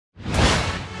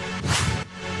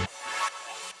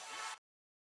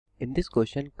In this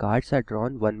question, cards are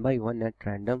drawn one by one at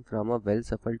random from a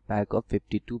well-shuffled pack of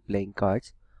 52 playing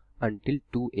cards until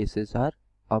 2 aces are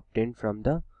obtained for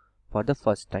the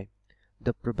first time.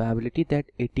 The probability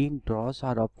that 18 draws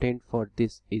are obtained for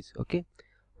this is okay.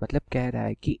 मतलब कह रहा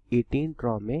है कि 18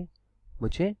 draw में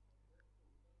मुझे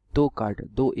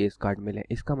दो S card मिले।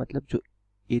 इसका मतलब जो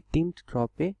 18th ड्रॉ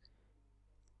पे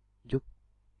जो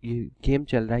ये गेम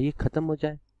चल रहा है ये खत्म हो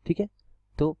जाए, ठीक है।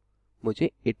 तो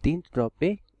मुझे 18th ड्रॉ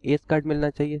पे एस कार्ड मिलना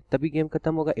चाहिए, तभी गेम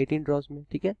खत्म होगा 18 ड्रॉज में,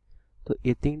 ठीक है। तो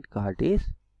 18th card is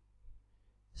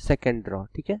second draw,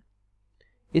 ठीक है।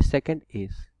 इस सेकंड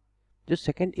एस, जो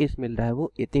सेकंड एस मिल रहा है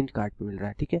वो 18th कार्ड पे मिल रहा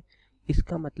है, ठीक है।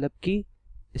 इसका मतलब कि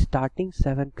स्टार्टिंग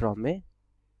 7 ड्रॉ में,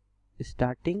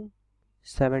 स्टार्टिंग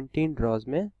 17 ड्रॉज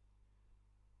में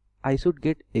I should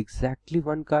get exactly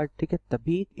 1 card, ठीक है।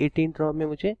 तभी 18 ड्रॉ में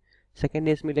मुझे सेकंड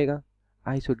एस मिलेगा।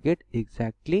 I should get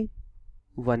exactly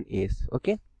 1 S,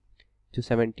 okay. जो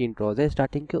 17 ड्रॉज है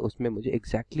स्टार्टिंग के, उसमें मुझे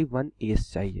एग्जैक्टली 1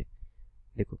 एस चाहिए।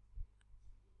 देखो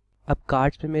अब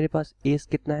कार्ड्स पे मेरे पास एस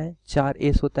कितना है, 4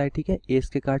 एस होता है, ठीक है। एस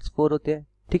के कार्ड्स 4 होते हैं,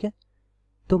 ठीक है।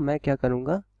 तो मैं क्या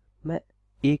करूँगा, मैं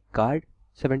एक कार्ड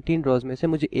 17 ड्रॉज में से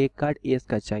मुझे एक कार्ड एस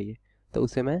का चाहिए, तो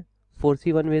उसे मैं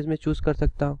 4C1 वेज में चूज कर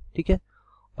सकता हूँ, ठीक है।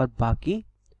 और बाकी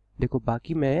देखो,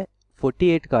 बाकी मैं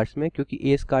 48 कार्ड्स में, क्योंकि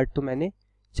एस कार्ड तो मैंने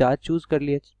 4 चूज कर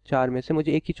लिए, 4 में से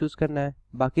मुझे एक ही चूज करना है,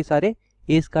 बाकी सारे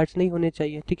एस कार्ड्स नहीं होने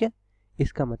चाहिए, ठीक है।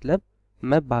 इसका मतलब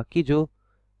मैं बाकी जो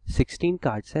 16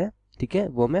 कार्ड्स है, ठीक है,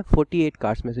 वो मैं 48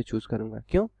 कार्ड्स में से चूज करूंगा।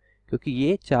 क्यों? क्योंकि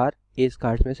ये 4 एस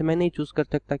कार्ड्स में से मैं नहीं चूज कर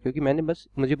सकता, क्योंकि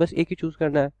मुझे बस एक ही चूज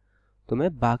करना है। तो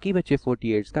मैं बाकी बचे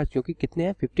 48 कार्ड्स, क्योंकि कितने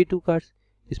हैं 52 कार्ड्स,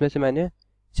 इसमें से मैंने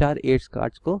 4 एस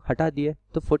कार्ड्स को हटा दिए,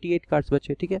 तो 48 कार्ड्स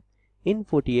बचे, ठीक है। इन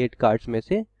 48 कार्ड्स में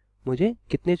से मुझे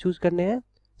कितने चूज करने हैं,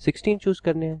 16 चूज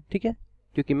करने हैं, ठीक है।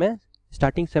 क्योंकि मैं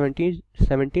स्टार्टिंग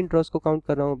 17 ड्रॉज को काउंट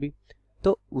कर रहा हूँ अभी,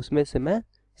 तो उसमें से मैं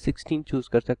 16 चूज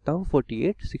कर सकता हूँ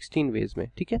 48 16 वेज में,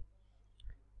 ठीक है।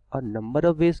 और नंबर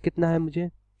ऑफ वेज कितना है मुझे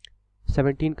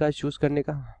 17 का चूज करने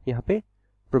का, यहाँ पे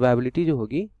प्रोबेबिलिटी जो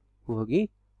होगी वो होगी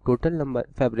टोटल नंबर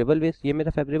फेवरेबल वेज, ये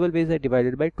मेरा फेवरेबल वेज है,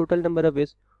 divided by total number of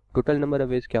ways. Total number of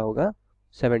ways क्या होगा,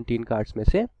 17 कार्ड्स में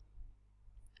से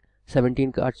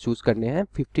 17 कार्ड्स चूज करने हैं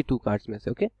 52 कार्ड्स में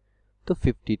से, ओके। तो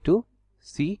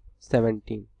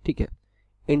 52C17, ठीक है,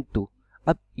 इनटू,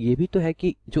 अब ये भी तो है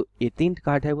कि जो 18th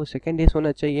कार्ड है वो सेकंड एस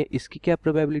होना चाहिए, इसकी क्या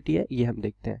प्रोबेबिलिटी है ये हम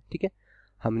देखते हैं, ठीक है।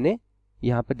 हमने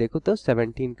यहाँ पर देखो तो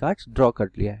 17 कार्ड्स ड्रॉ कर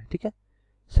लिया है, ठीक है।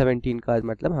 17 कार्ड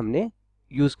मतलब हमने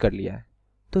यूज कर लिया है,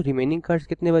 तो रिमेनिंग कार्ड्स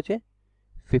कितने बचे,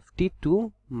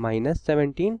 52 minus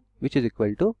 17 which is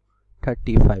equal to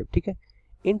 35, ठीक है।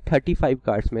 इन 35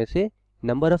 कार्ड्स में से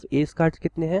नंबर ऑफ एस कार्ड्स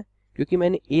कितने हैं, क्योंकि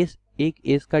मैंने एक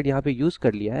एस कार्ड यहाँ पे यूज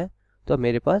कर लिया है, तो अब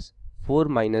मेरे पास 4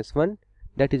 minus 1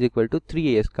 that is equal to 3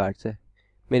 S cards है।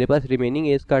 मेरे पास रिमेनिंग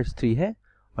एस कार्ड्स 3 है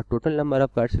और total number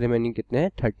of cards remaining कितने हैं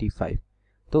 35।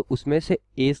 तो उसमें से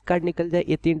एस कार्ड निकल जाए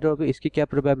 18 ड्रॉ पे, इसकी क्या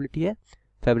प्रोबेबिलिटी है,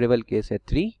 फेवरेबल केस है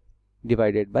 3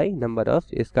 divided by number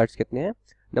of S cards कितने हैं,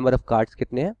 नंबर ऑफ कार्ड्स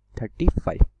कितने हैं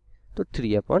 35, तो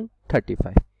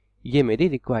 3/35 ये मेरी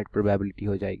रिक्वायर्ड प्रोबेबिलिटी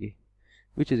हो जाएगी,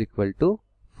 which is equal to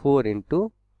 4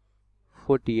 into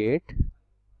 48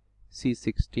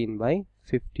 C16 by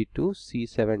 52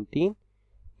 C17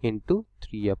 into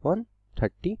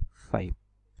 3/35।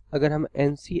 अगर हम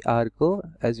NCR को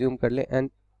एज्यूम कर लें,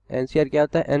 NCR क्या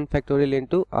होता है, n factorial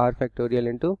into r factorial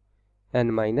into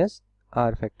n minus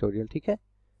r factorial, ठीक है।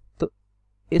 तो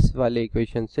इस वाले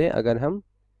इक्वेशन से अगर हम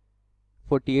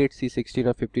 48 C16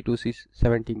 और 52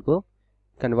 C17 को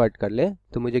कन्वर्ट कर ले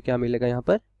तो मुझे क्या मिलेगा, यहाँ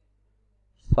पर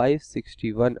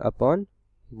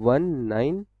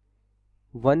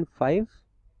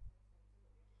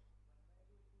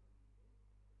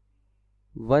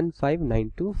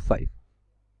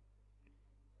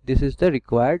This is the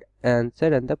required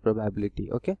answer and the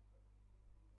probability, okay.